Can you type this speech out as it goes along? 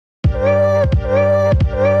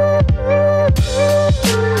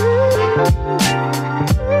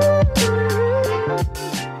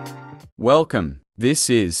Welcome.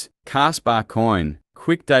 This is KASPA Coin,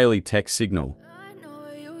 quick daily tech signal. I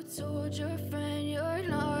know you told your friend you're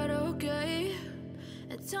not okay.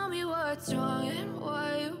 And tell me what's wrong and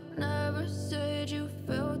why you never said you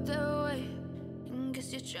felt that way. And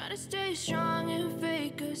guess you're trying to stay strong and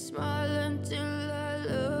fake a smile until I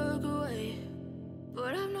look away.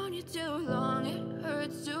 But I've known you too long, it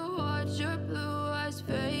hurts to watch your blue eyes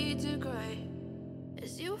fade to gray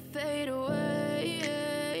as you fade away.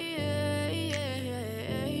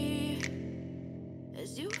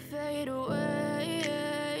 As you fade away.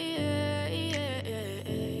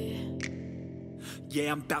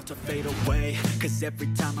 Yeah, I'm about to fade away, cause every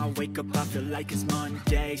time I wake up I feel like it's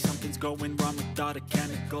Monday. Something's going wrong with all the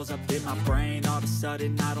chemicals up in my brain. All of a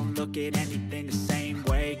sudden I don't look at anything the same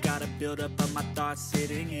way. Got a buildup of my thoughts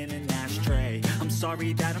sitting in an ashtray. I'm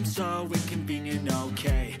sorry that I'm so inconvenient,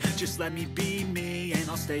 okay. Just let me be me and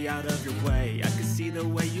I'll stay out of your way. I can see the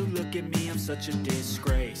way you look at me, I'm such a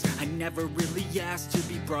disgrace. I never really asked to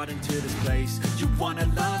be brought into this place. You wanna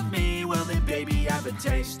love me? Well then baby have a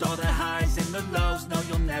taste. All the highs and the lows, no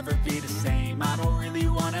you'll never be the same. I don't really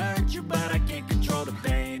wanna hurt you but I can't control the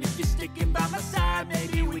pain. If you're sticking by my side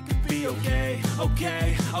maybe we could be okay.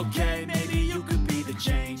 Okay, maybe you could be the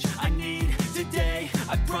change I need today.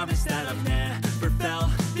 I promise that I've never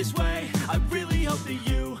felt this way. I really hope that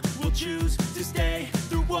you will choose to stay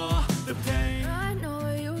through all the pain. I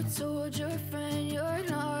know you told your friend you're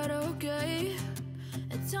not okay.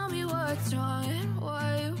 And tell me what's wrong and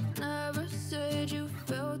why you never said you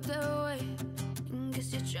felt that way. And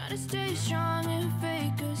guess you're trying to stay strong and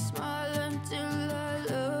fake a smile until I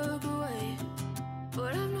look away.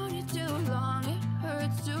 But I've known you too long, it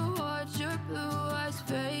hurts to watch your blue eyes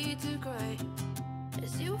fade to gray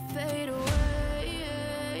as you fade away.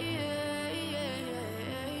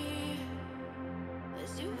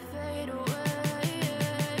 As you fade away.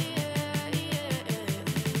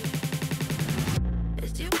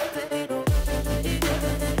 As you fade away.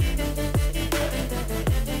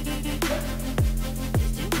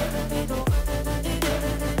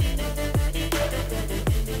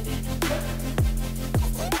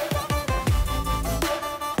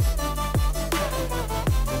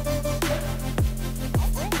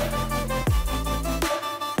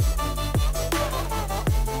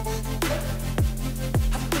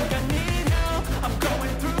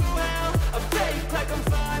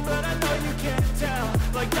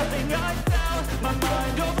 Like nothing I felt, my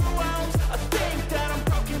mind overwhelms. I think that I'm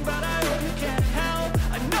broken, but I hope you can't help.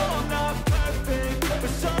 I know I'm not perfect, but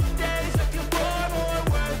some days I feel far more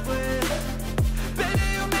worthless. Baby,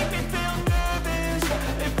 you make me feel nervous.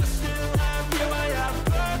 If I still have you, I have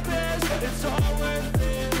purpose. It's all worth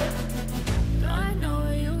it. I know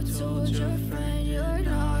you told your friend you're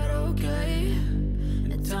not okay.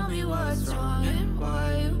 And tell me what's wrong and why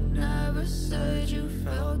you never said you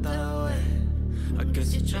felt that way. I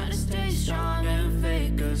guess you're trying to stay strong and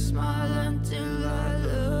fake a smile until I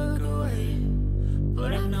look away.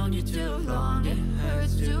 But I've known you too long, it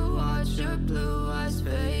hurts to watch your blue eyes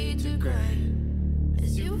fade to gray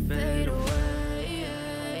as you fade away.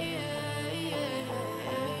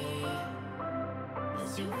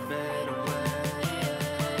 As you fade away.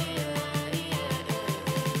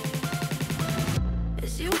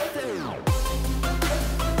 As you fade away.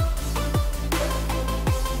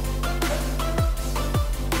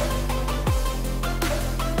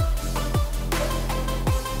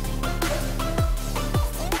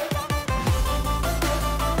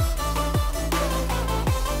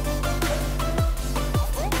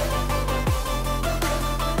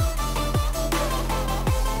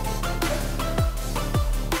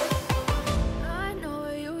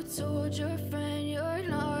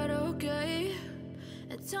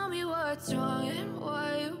 Tell me what's wrong and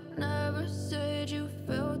why you never said you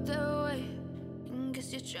felt that way. And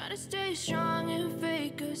guess you're trying to stay strong and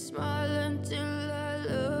fake a smile until